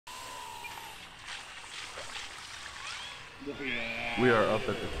We are up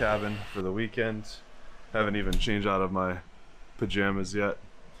at the cabin for the weekend. Haven't even changed out of my pajamas yet,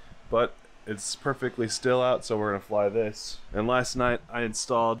 but it's perfectly still out, so we're gonna fly this. And last night I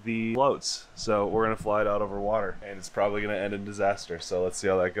installed the floats, so we're gonna fly it out over water, and it's probably gonna end in disaster, so let's see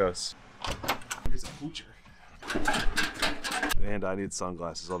how that goes. Here's a poocher. And I need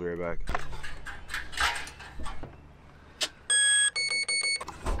sunglasses, I'll be right back.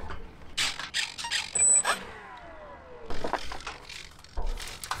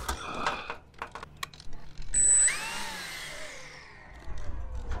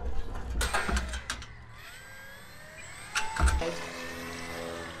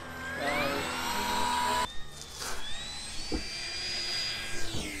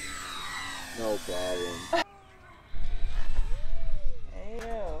 No problem. Hey,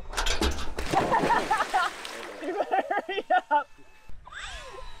 you. You better hurry up.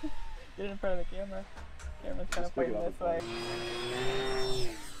 Get in front of the camera. Camera's kind of pointing this way.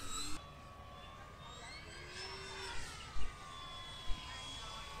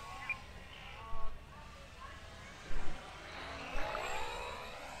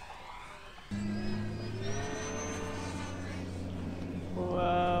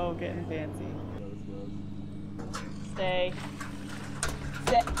 Whoa, getting fancy. Stay.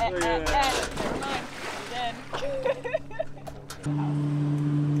 Never mind. Dead.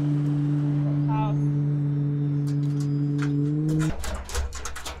 House.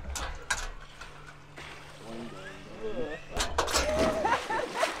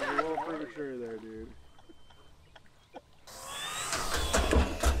 You're a little premature there, dude.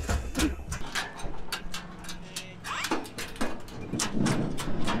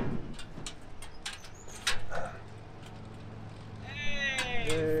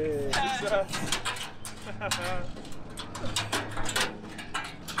 Hey, success.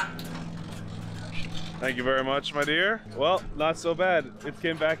 Thank you very much, my dear. Well, not so bad. It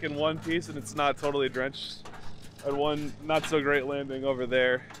came back in one piece and it's not totally drenched. I had one not so great landing over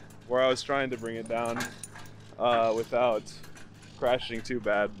there where I was trying to bring it down without crashing too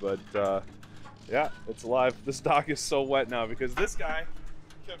bad, but yeah, it's alive. This dock is so wet now because this guy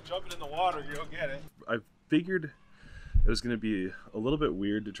kept jumping in the water to go get it. I figured it was going to be a little bit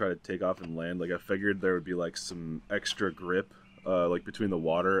weird to try to take off and land. Like I figured there would be like some extra grip like between the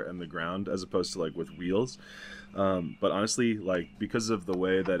water and the ground as opposed to like with wheels. But honestly, like because of the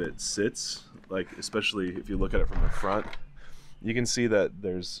way that it sits, like especially if you look at it from the front, you can see that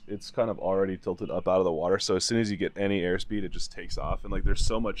it's kind of already tilted up out of the water. So as soon as you get any airspeed, it just takes off. And like there's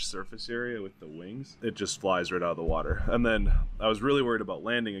so much surface area with the wings, it just flies right out of the water. And then I was really worried about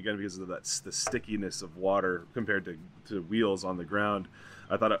landing again because of the stickiness of water compared to wheels on the ground.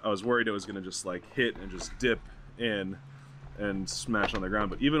 I was worried it was gonna just like hit and just dip in and smash on the ground.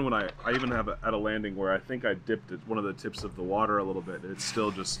 But even when I even have at a landing where I think I dipped at one of the tips of the water a little bit, it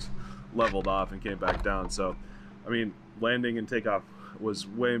still just leveled off and came back down. So I mean, landing and takeoff was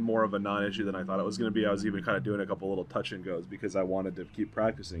way more of a non-issue than I thought it was going to be. I was even kind of doing a couple little touch and goes because I wanted to keep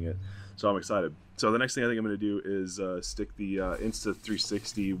practicing it. So I'm excited. So the next thing I think I'm going to do is stick the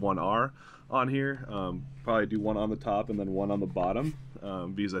Insta360 1R on here. Probably do one on the top and then one on the bottom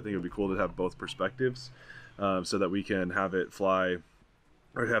because I think it would be cool to have both perspectives so that we can have it fly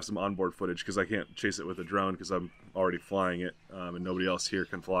or have some onboard footage because I can't chase it with a drone because I'm already flying it and nobody else here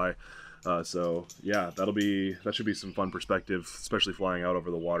can fly. So yeah, that should be some fun perspective, especially flying out over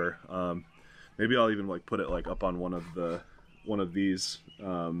the water. Maybe I'll even like put it like up on one of these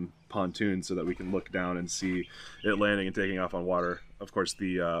pontoons so that we can look down and see it landing and taking off on water. Of course,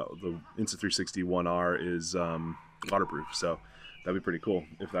 the Insta360 1R is waterproof, so that'd be pretty cool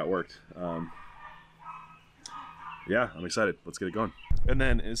if that worked. Yeah, I'm excited. Let's get it going. And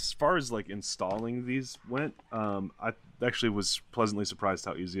then as far as like installing these went, I actually was pleasantly surprised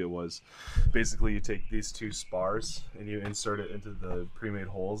how easy it was. Basically, you take these two spars and you insert it into the pre-made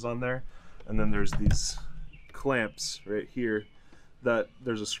holes on there. And then there's these clamps right here that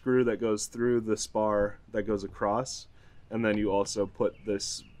there's a screw that goes through the spar that goes across. And then you also put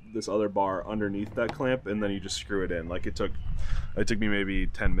this other bar underneath that clamp and then you just screw it in. Like it took me maybe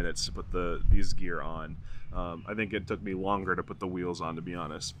 10 minutes to put these gear on. I think it took me longer to put the wheels on, to be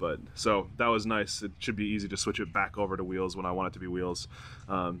honest, but so that was nice. It should be easy to switch it back over to wheels when I want it to be wheels.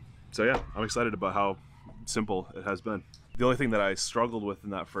 So yeah, I'm excited about how simple it has been. The only thing that I struggled with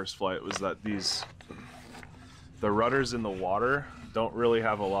in that first flight was that the rudders in the water don't really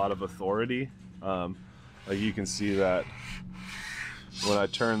have a lot of authority. Like you can see that when I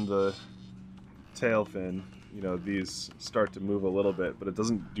turn the tail fin, you know, these start to move a little bit, but it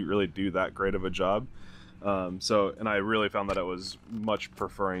doesn't really do that great of a job. And I really found that I was much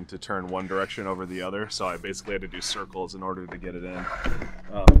preferring to turn one direction over the other, so I basically had to do circles in order to get it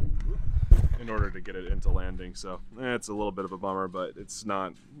into landing. So it's a little bit of a bummer, but it's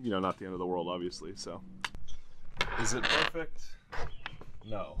not, not the end of the world, obviously. So is it perfect?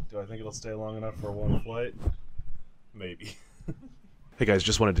 No. Do I think it'll stay long enough for one flight? Maybe. Hey guys,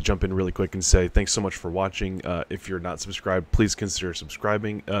 just wanted to jump in really quick and say thanks so much for watching. If you're not subscribed, please consider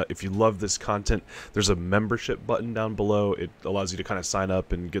subscribing. If you love this content, there's a membership button down below. It allows you to kind of sign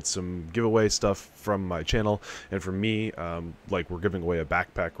up and get some giveaway stuff from my channel. And for me, like we're giving away a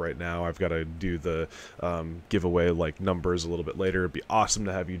backpack right now. I've got to do the giveaway like numbers a little bit later. It'd be awesome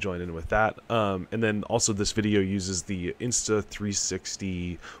to have you join in with that. And then also this video uses the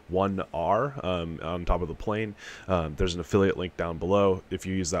Insta360 1R on top of the plane. There's an affiliate link down below. If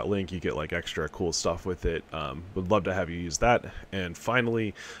you use that link, you get like extra cool stuff with it. Would love to have you use that. And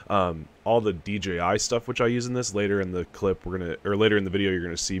finally, all the DJI stuff which I use in this, later in the clip later in the video you're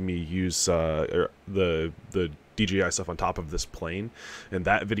gonna see me use the DJI stuff on top of this plane, and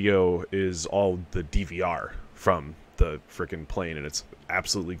that video is all the DVR from the freaking plane, and it's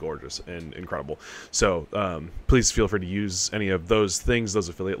absolutely gorgeous and incredible. So please feel free to use any of those things, those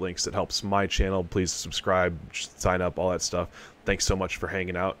affiliate links. That helps my channel. Please subscribe, sign up, all that stuff. Thanks so much for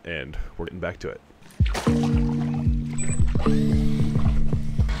hanging out, and we're getting back to it.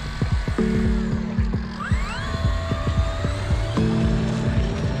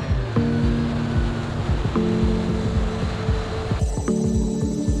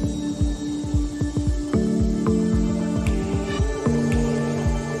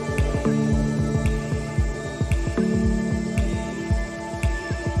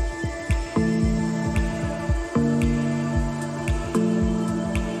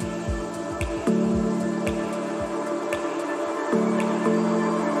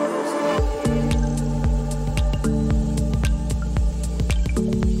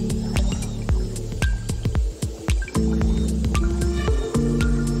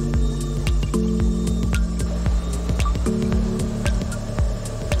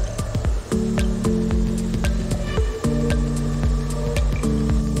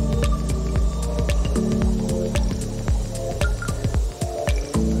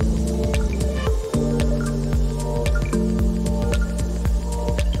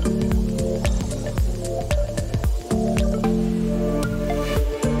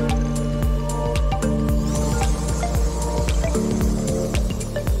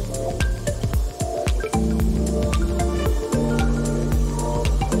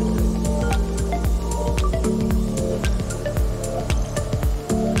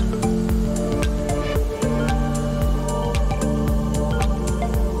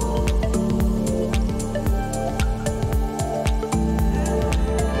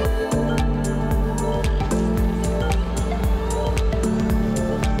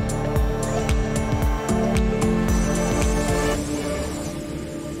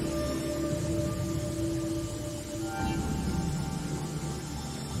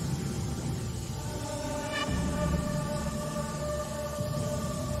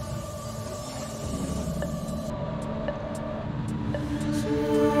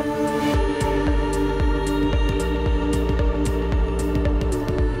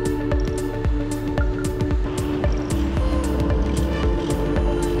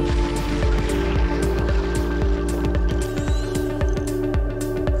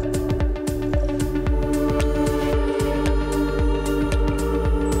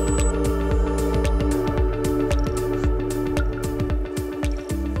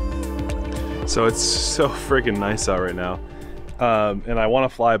 So it's so freaking nice out right now, and I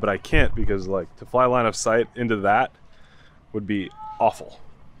want to fly, but I can't because like to fly line of sight into that would be awful.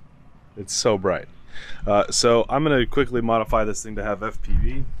 It's so bright. So I'm gonna quickly modify this thing to have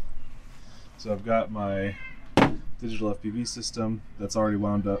FPV. So I've got my digital FPV system that's already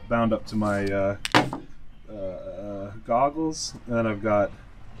bound up to my goggles, and then I've got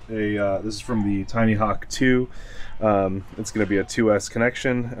a this is from the Tiny Hawk 2. It's going to be a 2S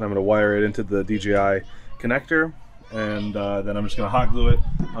connection, and I'm going to wire it into the DJI connector, and then I'm just going to hot glue it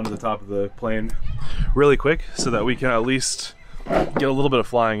onto the top of the plane really quick so that we can at least get a little bit of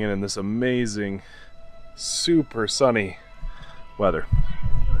flying in this amazing, super sunny weather.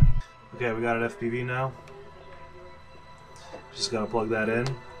 Okay, we got an FPV now. Just going to plug that in,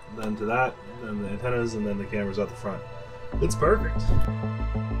 then to that, then the antennas, and then the cameras out the front. It's perfect.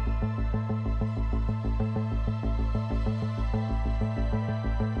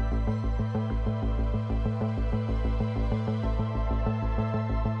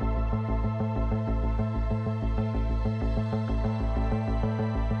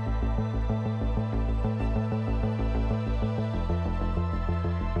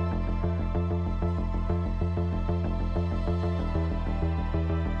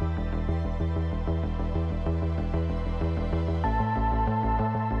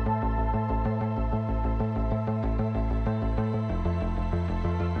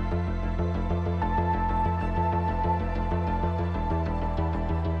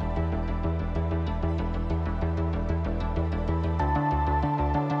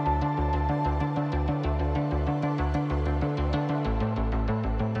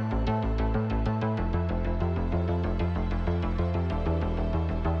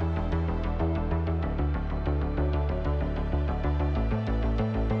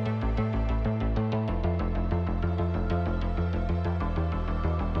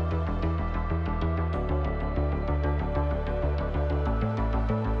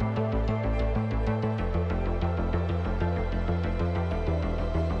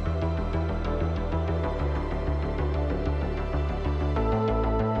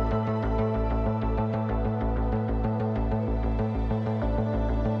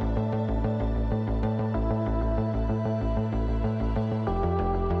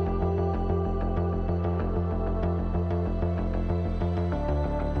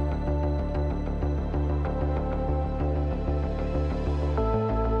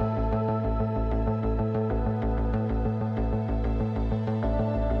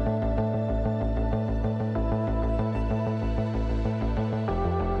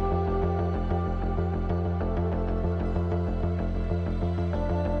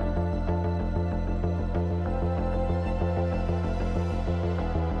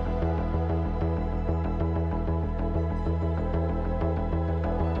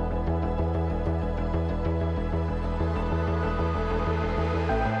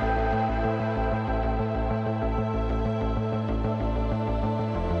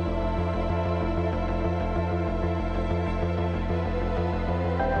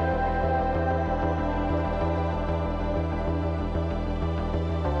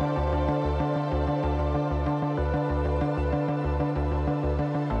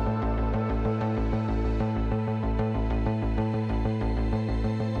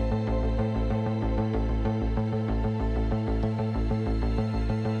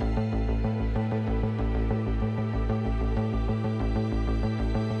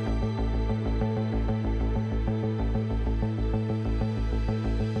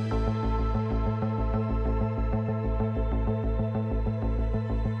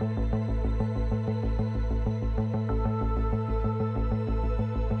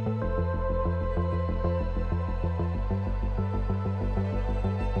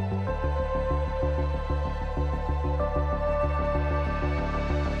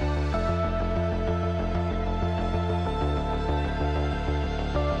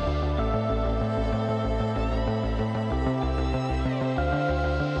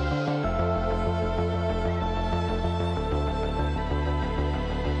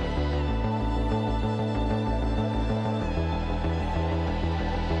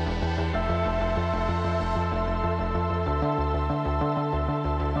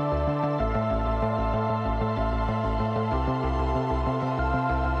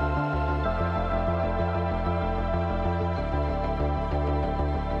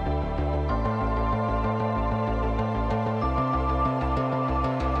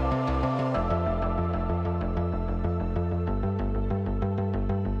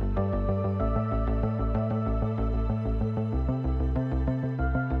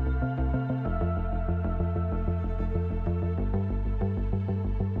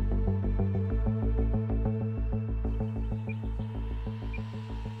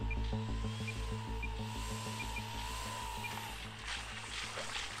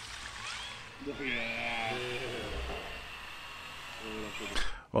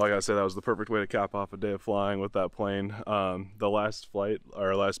 Well, I gotta say that was the perfect way to cap off a day of flying with that plane. The last flight,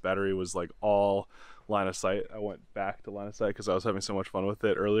 our last battery was like all line of sight. I went back to line of sight because I was having so much fun with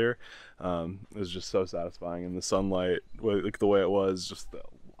it earlier. It was just so satisfying in the sunlight, like the way it was, just the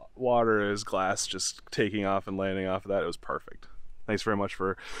water as glass just taking off and landing off of that. It was perfect. Thanks very much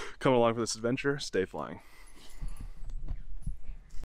for coming along for this adventure. Stay flying.